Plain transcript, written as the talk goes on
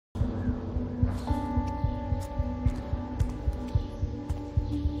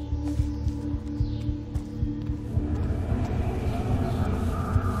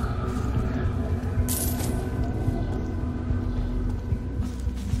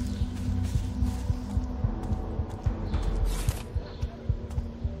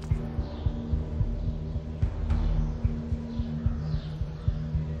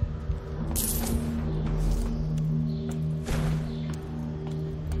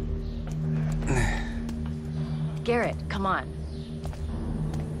Garrett, come on.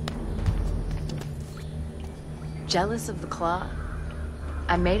 Jealous of the claw?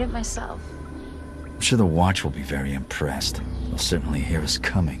 I made it myself. I'm sure the Watch will be very impressed. They'll certainly hear us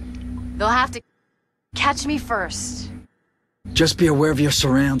coming. They'll have to catch me first. Just be aware of your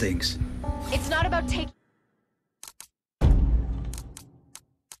surroundings. It's not about taking...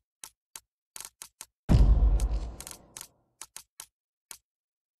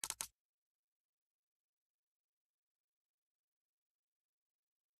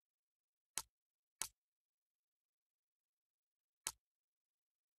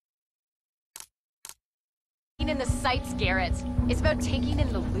 in the sights, Garrett. It's about taking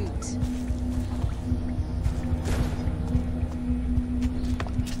in the loot.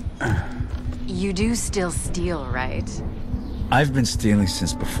 You do still steal, right? I've been stealing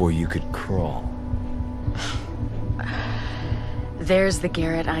since before you could crawl. There's the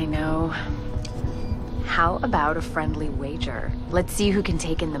Garrett I know. How about a friendly wager? Let's see who can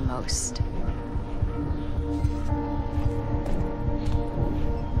take in the most.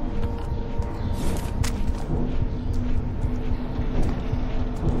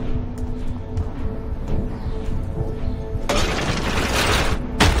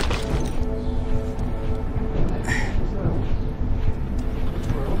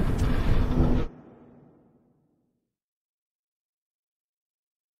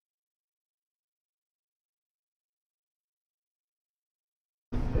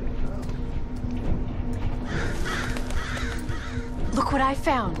 Look what I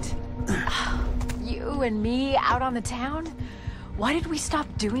found. You and me out on the town? Why did we stop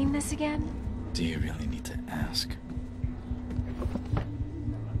doing this again? Do you really need to ask?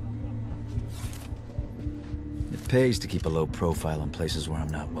 It pays to keep a low profile in places where I'm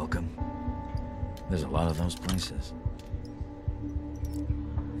not welcome. There's a lot of those places.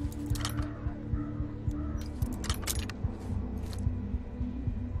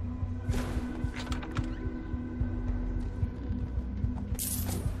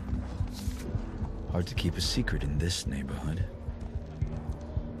 Hard to keep a secret in this neighborhood.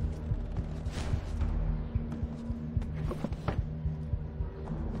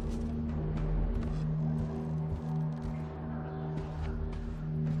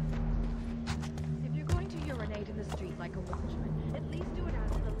 If you're going to urinate in the street like a watchman, at least do it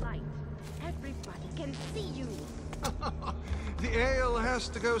out of the light. Everybody can see you. The ale has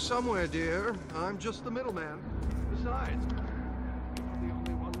to go somewhere, dear. I'm just the middleman. Besides, I'm the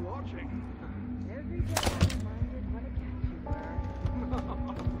only one watching. Every day I'm reminded what a cat you were.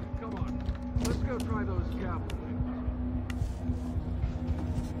 Come on, let's go try those gavel wings.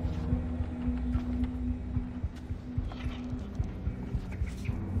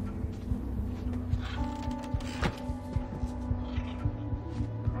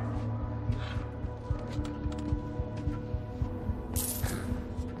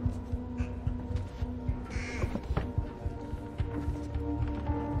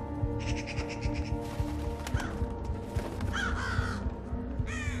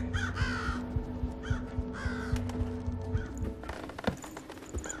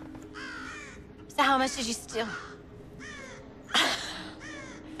 So how much did you steal?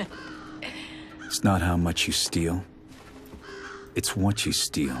 It's not how much you steal. It's what you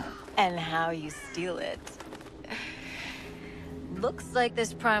steal. And how you steal it. Looks like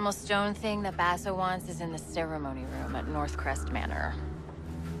this primal stone thing that Basso wants is in the ceremony room at Northcrest Manor.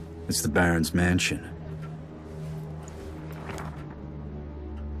 It's the Baron's mansion.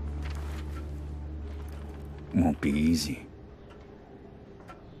 Won't be easy.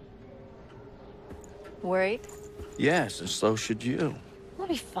 Worried? Yes, and so should you. We'll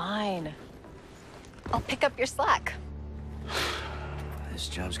be fine. I'll pick up your slack. This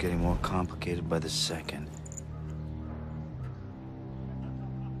job's getting more complicated by the second.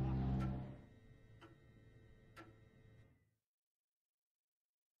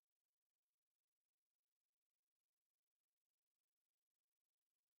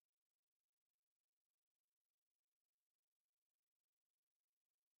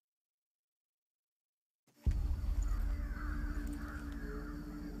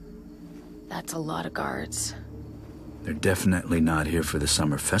 That's a lot of guards. They're definitely not here for the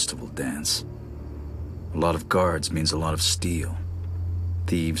summer festival dance. A lot of guards means a lot of steel.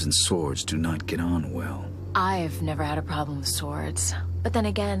 Thieves and swords do not get on well. I've never had a problem with swords. But then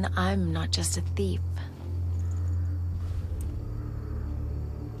again, I'm not just a thief.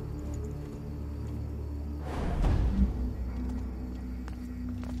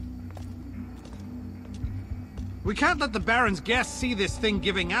 We can't let the Baron's guests see this thing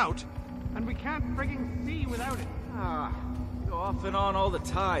giving out. And we can't frigging see without it. Go off and on all the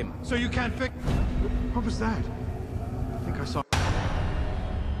time. So you can't fix... What was that? think I saw...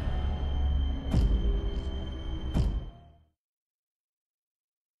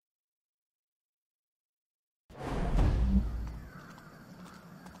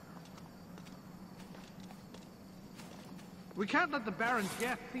 We can't let the Baron's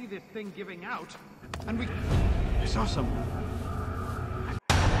guests see this thing giving out. And we... I saw someone.